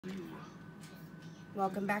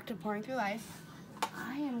Welcome back to Pouring Through Life.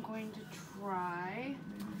 I am going to try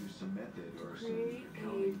to create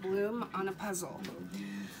a bloom on a puzzle.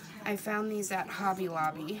 I found these at Hobby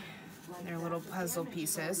Lobby. They're little puzzle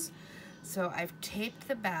pieces. So I've taped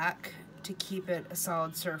the back to keep it a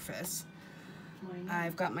solid surface.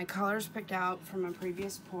 I've got my colors picked out from a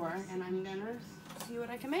previous pour, and I'm gonna see what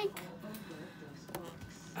I can make.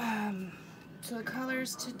 So the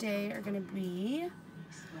colors today are gonna be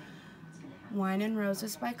Wine and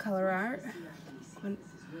Roses by ColourArte,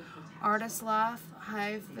 Artist Loft,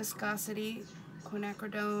 High Viscosity,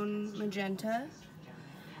 Quinacridone, Magenta,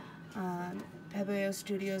 Pebeo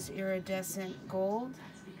Studios Iridescent Gold,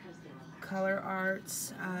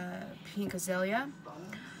 ColourArte's Pink Azalea,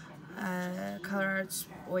 ColourArte's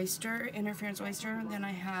Oyster, Interference Oyster. Then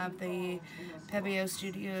I have the Pebeo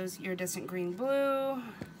Studios Iridescent Green Blue,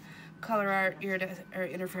 ColourArte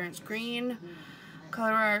Interference Green,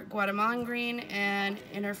 ColourArte Guatemalan Green, and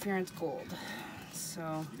Interference Gold.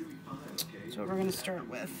 So that's what we're going to start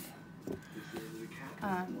with.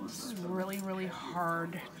 This is really, really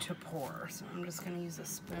hard to pour, so I'm just going to use a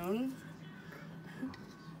spoon.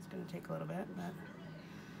 It's going to take a little bit, but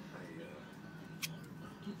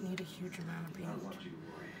you don't need a huge amount of paint.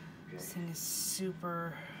 This thing is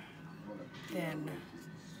super thin.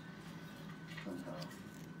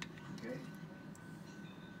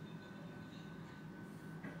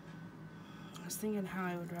 I was thinking how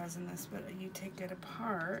I would resin this, but you take it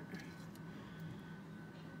apart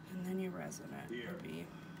and then you resin it. Would be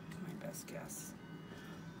my best guess.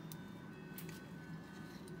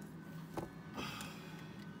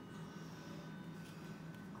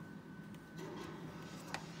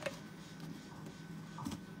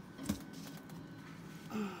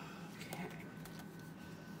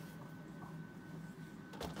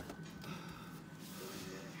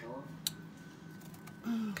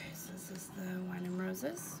 Okay, so this is the Wine and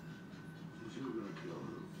Roses.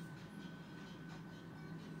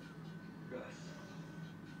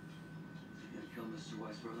 Mr.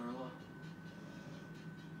 White's brother-in-law?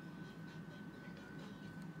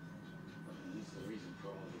 He's the reason for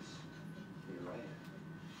all this. You're right.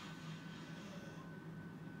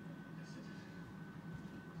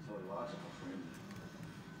 It's only logical for him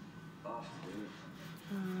off to do.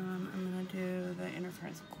 I'm gonna do the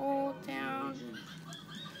Interference Gold down.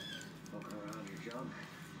 Poking around your junk.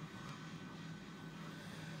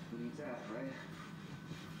 Who needs that, right?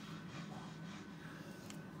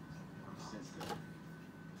 Since the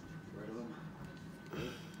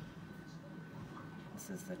This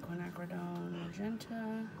is the Quinacridone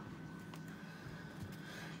Magenta,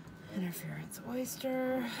 Interference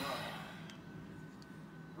Oyster.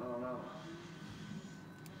 I don't know.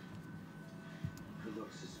 Could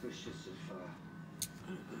look suspicious if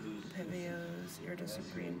Pebeo's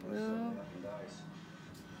Iridescent Green Blue.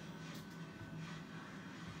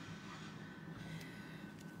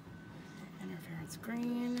 Interference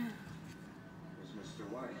Green. There's Mr.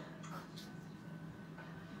 White.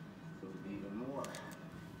 Even more.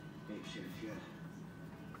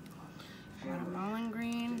 Guatemalan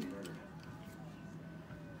Green.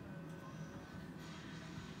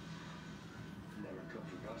 Never cook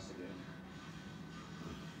for us again.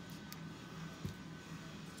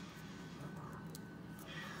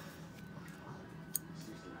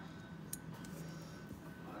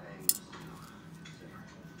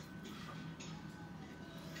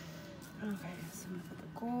 Okay, so I'm gonna put the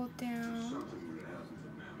gold down.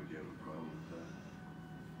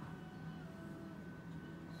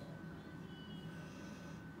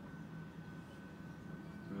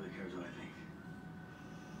 Cares what I think.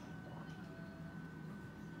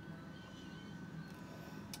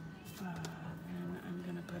 And I'm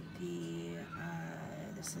gonna put the,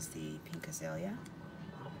 this is the Pink Azalea.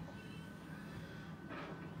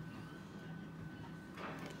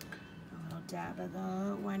 A little dab of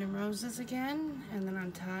the Wine and Roses again, and then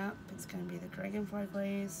on top it's gonna be the dragonfly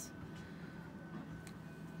glaze,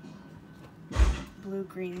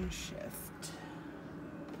 blue-green shift.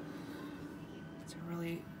 It's a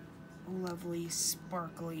really lovely,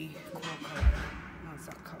 sparkly, cool color. No, it's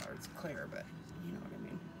not color, it's clear, but you know what I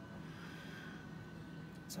mean.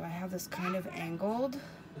 So I have this kind of angled.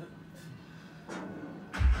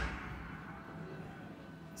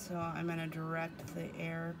 So I'm going to direct the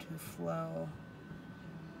air to flow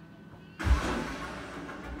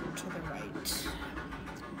to the right.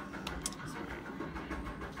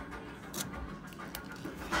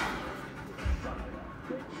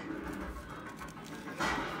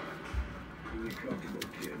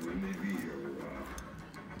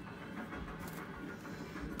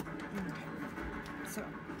 So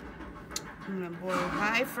I'm I'm gonna blow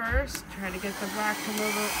high first, try to get the black to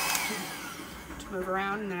move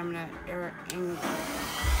around, and then I'm gonna air in.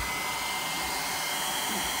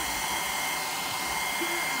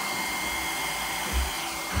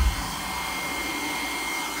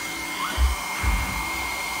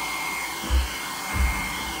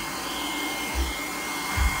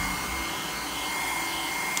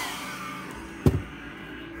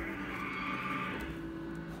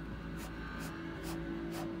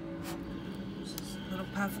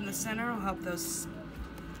 Puff in the center will help those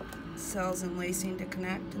cells and lacing to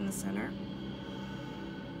connect in the center.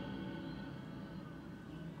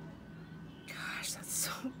 Gosh, that's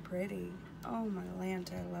so pretty. Oh my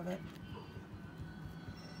Lanta, I love it.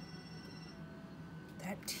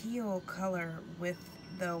 That teal color with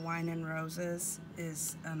the wine and roses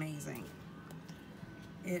is amazing.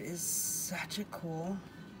 It is such a cool,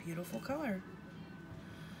 beautiful color.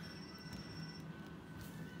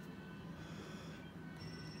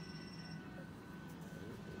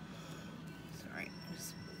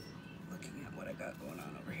 Going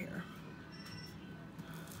on over here.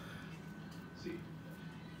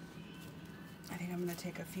 I think I'm going to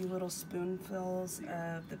take a few little spoonfuls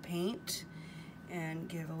of the paint and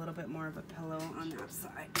give a little bit more of a pillow on that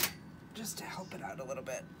side, just to help it out a little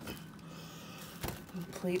bit.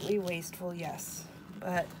 Completely wasteful, yes,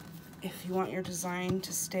 but if you want your design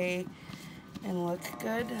to stay and look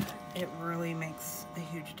good, it really makes a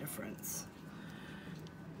huge difference.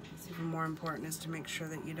 What's even more important is to make sure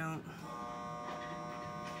that you don't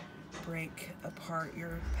break apart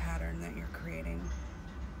your pattern that you're creating.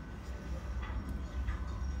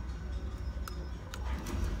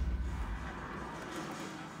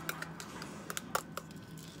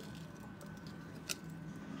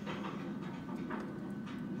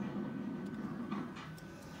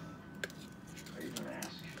 Are you gonna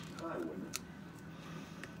ask? I wouldn't.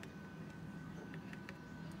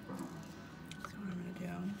 So what I'm gonna do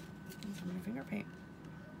is I'm gonna finger paint.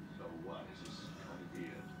 So what? Is this gonna be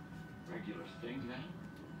a regular thing now?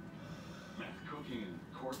 Meth cooking and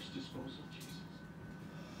corpse disposal? Jesus.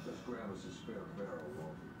 Let's grab us a spare barrel,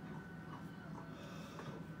 Walter.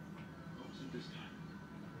 What was it this time?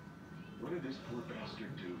 What did this poor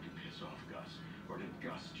bastard do to piss off Gus? Or did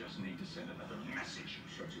Gus just need to send another message?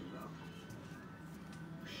 Shut your mouth.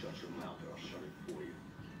 Shut your mouth or I'll shut it for you.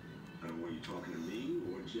 And were you talking to me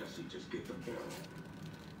or Jesse? Just get the barrel.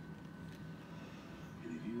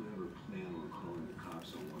 And if you ever plan on calling the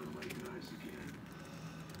cops on one of my guys again,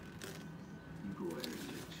 you go ahead and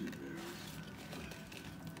get 2 barrels.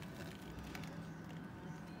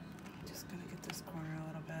 Just gonna get this corner a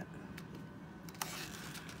little bit.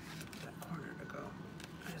 That corner to go.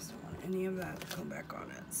 I just don't want any of that to come back on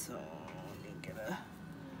it. So let me get a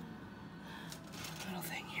little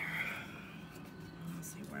thing here. Let's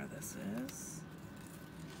see where this is.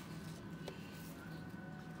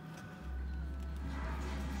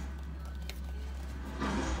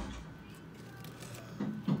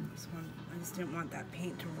 I just didn't want that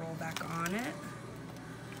paint to roll back on it.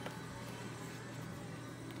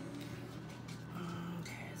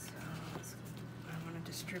 Okay, so I want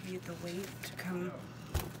to distribute the weight to come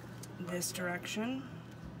this direction.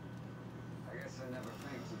 I guess I never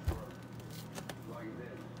thanked you for what you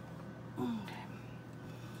did. Okay.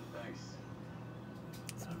 Thanks.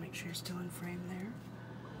 So make sure you're still in frame there.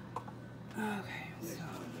 Okay, Next so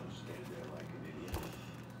time, don't stand there like an idiot.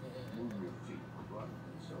 Move your feet, butt,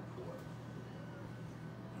 and so forth.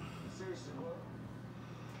 Seriously, what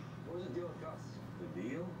was the deal with Gus? The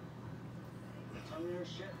deal? The Terminator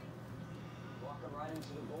shit? Walking right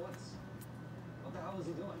into the bullets? What the hell was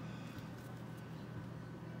he doing?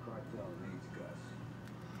 Cartel needs Gus.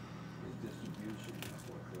 His distribution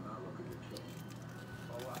network, they're not looking to kill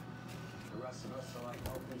him. Oh, what? The rest of us are like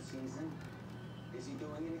open season? Is he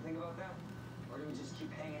doing anything about that? Or do we just keep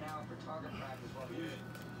hanging out for target practice while we...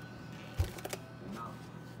 No.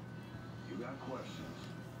 You got questions?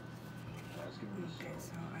 okay,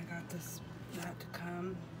 so I got that to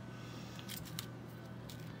come.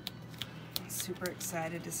 I'm super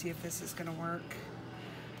excited to see if this is gonna work.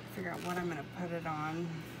 Figure out what I'm gonna put it on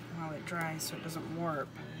while it dries so it doesn't warp.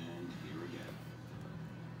 And here again.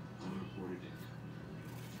 Unreported ink.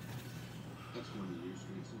 That's one of your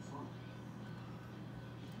streets in front.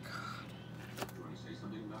 God. Do you want to say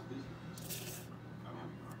something about this? I'm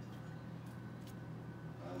having a hard time.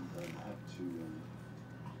 I have to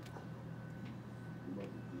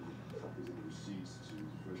copies of the receipts to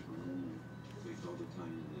the first room. They told the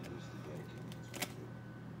time you letters to dedicate.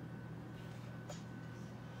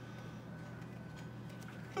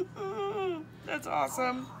 That's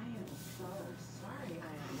awesome. I am so sorry I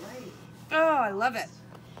am late. Oh, I love it.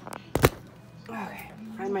 Okay,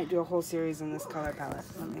 I might do a whole series in this color palette.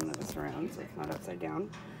 Let me move this around so it's not upside down.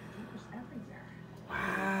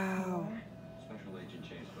 Wow. Special agent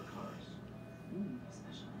changed for cars.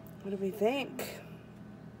 What do we think?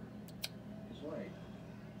 That's right.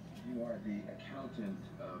 You are the accountant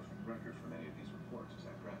of record for many of these reports, is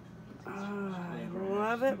that correct? Oh, I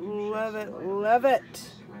love it, love it, love it.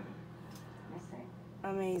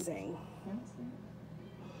 Amazing.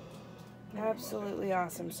 Absolutely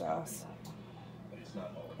awesome sauce.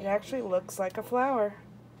 It actually looks like a flower.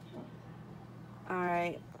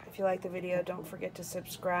 Alright, if you like the video, don't forget to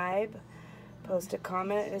subscribe. Post a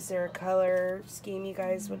comment. Is there a color scheme you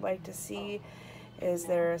guys would like to see? Is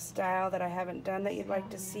there a style that I haven't done that you'd like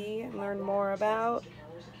to see and learn more about?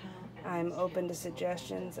 I'm open to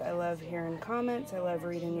suggestions. I love hearing comments. I love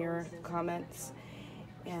reading your comments.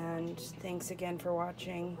 And thanks again for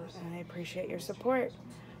watching. I appreciate your support.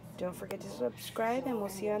 Don't forget to subscribe, and we'll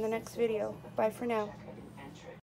see you on the next video. Bye for now.